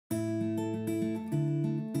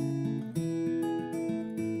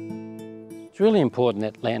really important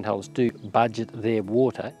that landholders do budget their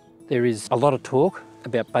water. There is a lot of talk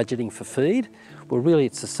about budgeting for feed. Well, really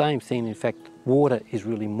it's the same thing. In fact, water is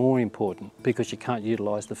really more important because you can't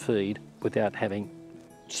utilise the feed without having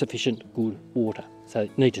sufficient good water. So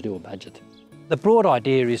you need to do a budget. The broad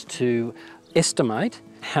idea is to estimate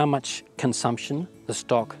how much consumption the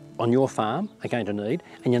stock on your farm are going to need,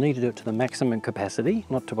 and you need to do it to the maximum capacity,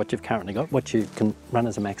 not to what you've currently got, what you can run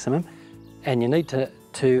as a maximum. And you need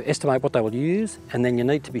to estimate what they will use, and then you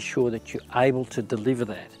need to be sure that you're able to deliver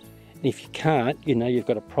that. And if you can't, you know you've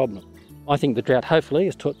got a problem. I think the drought hopefully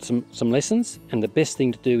has taught some lessons, and the best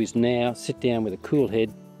thing to do is now sit down with a cool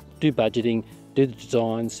head, do budgeting, do the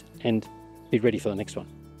designs, and be ready for the next one.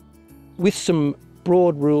 With some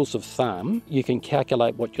broad rules of thumb, you can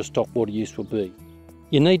calculate what your stock water use will be.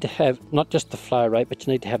 You need to have not just the flow rate, but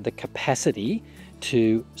you need to have the capacity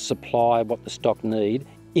to supply what the stock need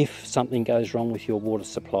if something goes wrong with your water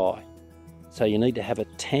supply. So you need to have a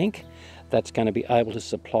tank that's going to be able to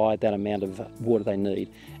supply that amount of water they need,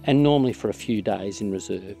 and normally for a few days in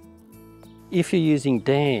reserve. If you're using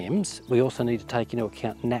dams, we also need to take into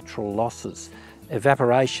account natural losses.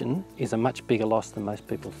 Evaporation is a much bigger loss than most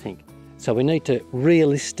people think. So we need to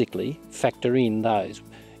realistically factor in those.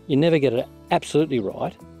 You never get it absolutely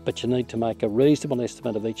right, but you need to make a reasonable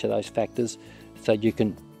estimate of each of those factors so you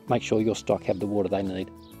can make sure your stock have the water they need.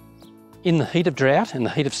 In the heat of drought, in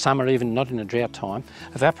the heat of summer, even not in a drought time,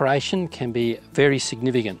 evaporation can be very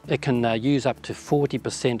significant. It can use up to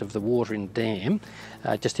 40% of the water in the dam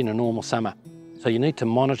just in a normal summer. So you need to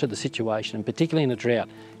monitor the situation, and particularly in a drought.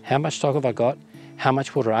 How much stock have I got? How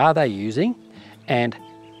much water are they using? And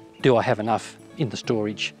do I have enough in the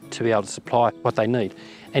storage to be able to supply what they need?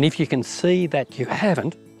 And if you can see that you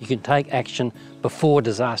haven't, you can take action before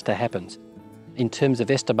disaster happens. In terms of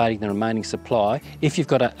estimating the remaining supply, if you've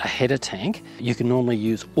got a header tank, you can normally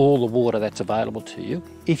use all the water that's available to you.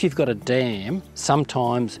 If you've got a dam,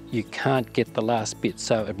 sometimes you can't get the last bit.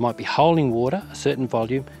 So it might be holding water, a certain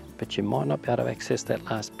volume, but you might not be able to access that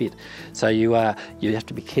last bit. So you have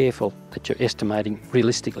to be careful that you're estimating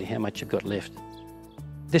realistically how much you've got left.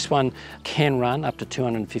 This one can run up to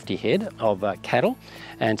 250 head of cattle,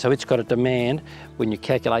 and so it's got a demand, when you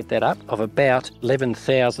calculate that up, of about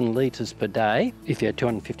 11,000 litres per day if you had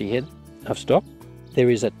 250 head of stock. There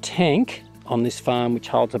is a tank on this farm which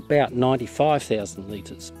holds about 95,000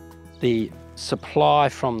 litres. The supply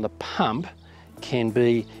from the pump can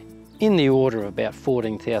be in the order of about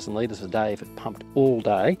 14,000 litres a day if it pumped all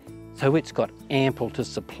day, so it's got ample to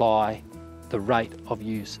supply the rate of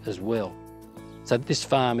use as well. So this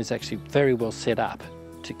farm is actually very well set up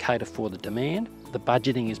to cater for the demand. The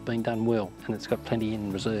budgeting has been done well, and it's got plenty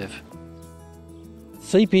in reserve.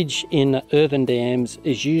 Seepage in earthen dams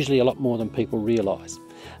is usually a lot more than people realise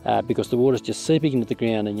because the water's just seeping into the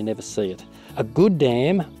ground and you never see it. A good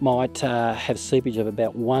dam might have seepage of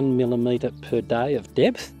about 1 millimetre per day of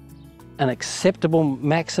depth. An acceptable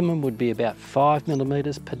maximum would be about 5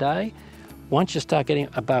 millimetres per day. Once you start getting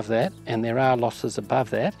above that, and there are losses above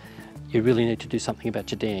that, you really need to do something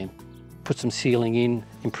about your dam. Put some sealing in,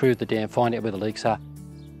 improve the dam, find out where the leaks are.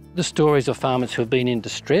 The stories of farmers who have been in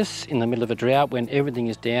distress in the middle of a drought when everything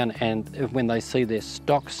is down and when they see their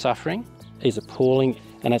stock suffering is appalling,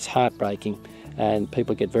 and it's heartbreaking, and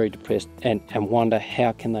people get very depressed and wonder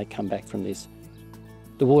how can they come back from this.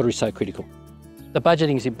 The water is so critical. The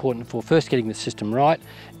budgeting is important for first getting the system right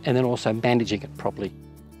and then also managing it properly.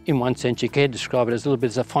 In one sense, you can describe it as a little bit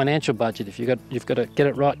as a financial budget. If you've got to get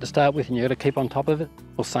it right to start with and you've got to keep on top of it,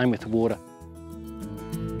 well, same with the water.